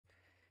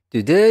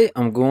Today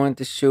I'm going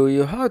to show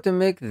you how to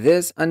make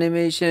this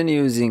animation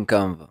using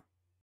Canva.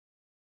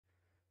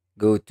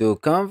 Go to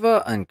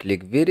Canva and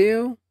click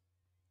video.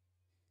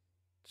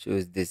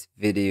 Choose this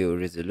video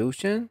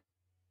resolution.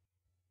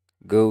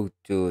 Go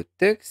to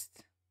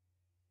text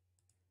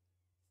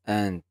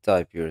and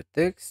type your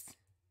text.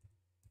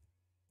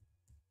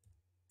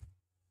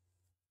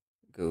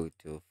 Go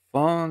to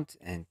font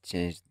and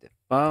change the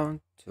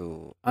font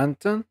to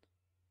Anton.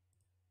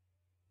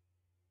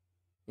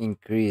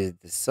 Increase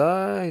the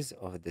size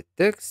of the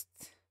text.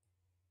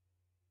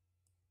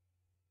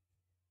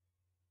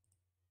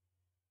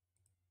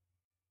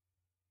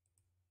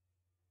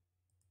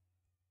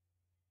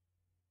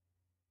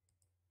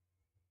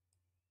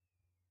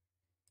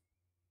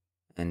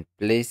 And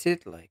place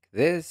it like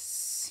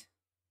this.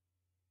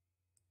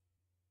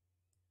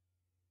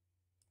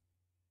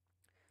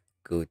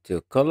 Go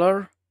to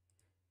color.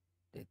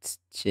 Let's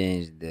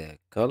change the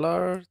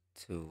color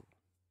to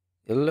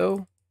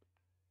yellow.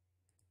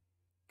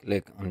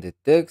 Click on the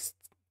text,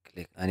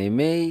 click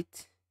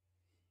animate,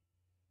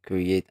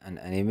 create an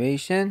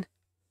animation,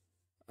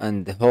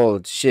 and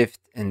hold shift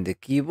in the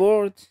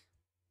keyboard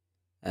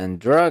and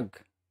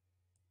drag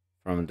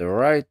from the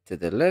right to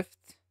the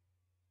left.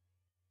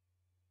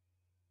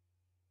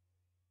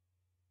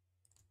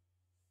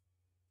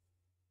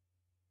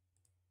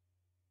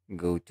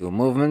 Go to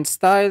movement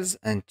styles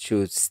and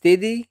choose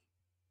steady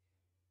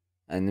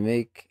and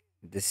make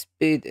the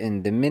speed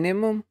in the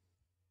minimum.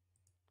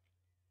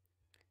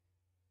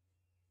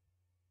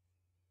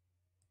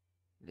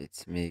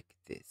 Let's make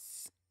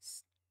this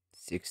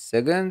 6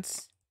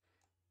 seconds.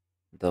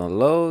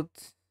 Download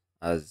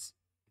as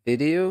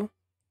video.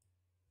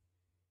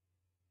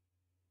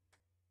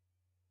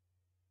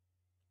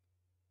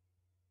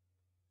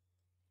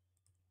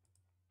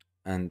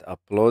 And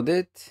upload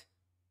it.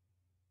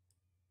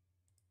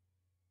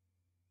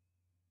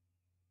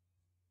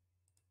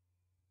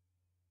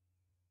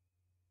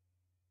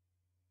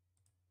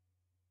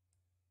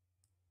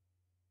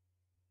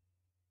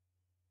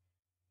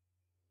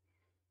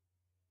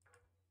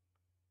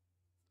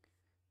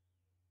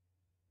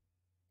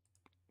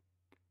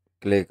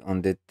 Click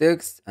on the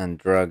text and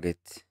drag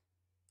it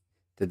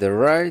to the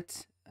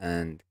right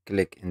and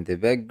click in the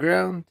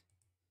background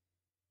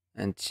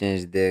and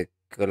change the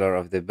color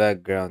of the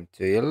background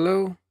to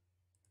yellow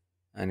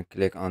and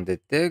click on the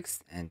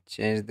text and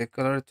change the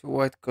color to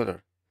white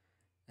color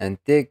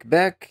and take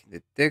back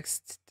the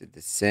text to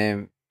the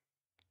same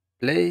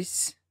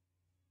place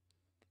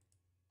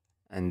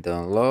and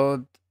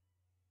download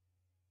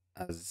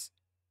as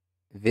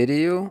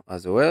video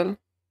as well.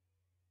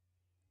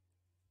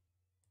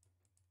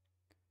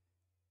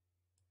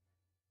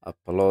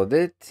 Upload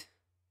it.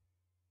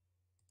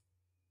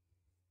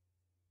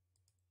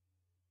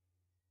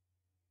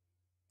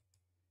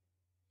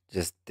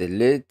 Just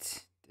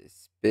delete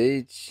this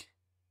page.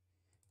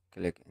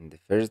 Click in the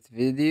first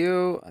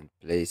video and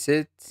place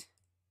it.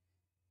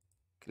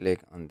 Click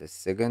on the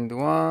second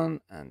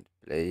one and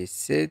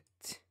place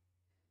it.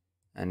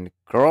 And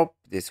crop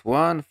this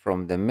one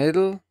from the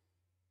middle.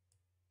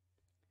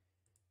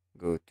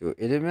 Go to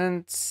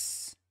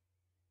elements.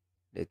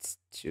 Let's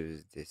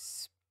choose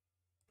this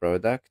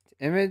product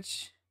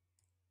image.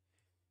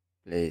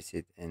 Place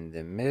it in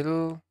the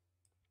middle.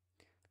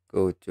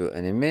 Go to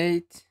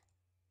animate.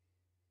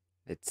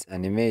 Let's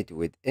animate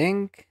with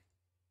ink.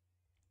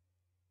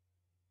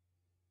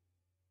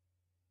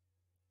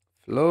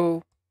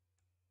 Flow.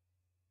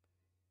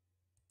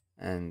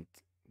 And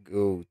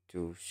go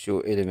to show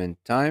element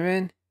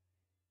timing.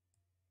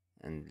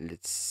 And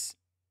let's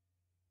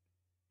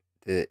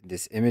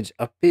this image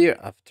appear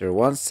after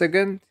 1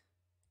 second.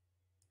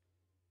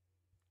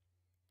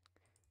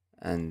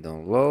 And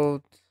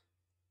download.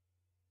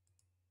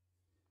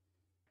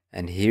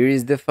 And here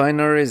is the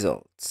final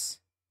results.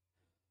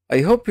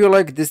 I hope you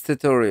liked this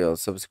tutorial.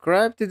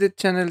 Subscribe to the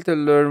channel to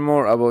learn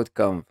more about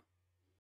Canva.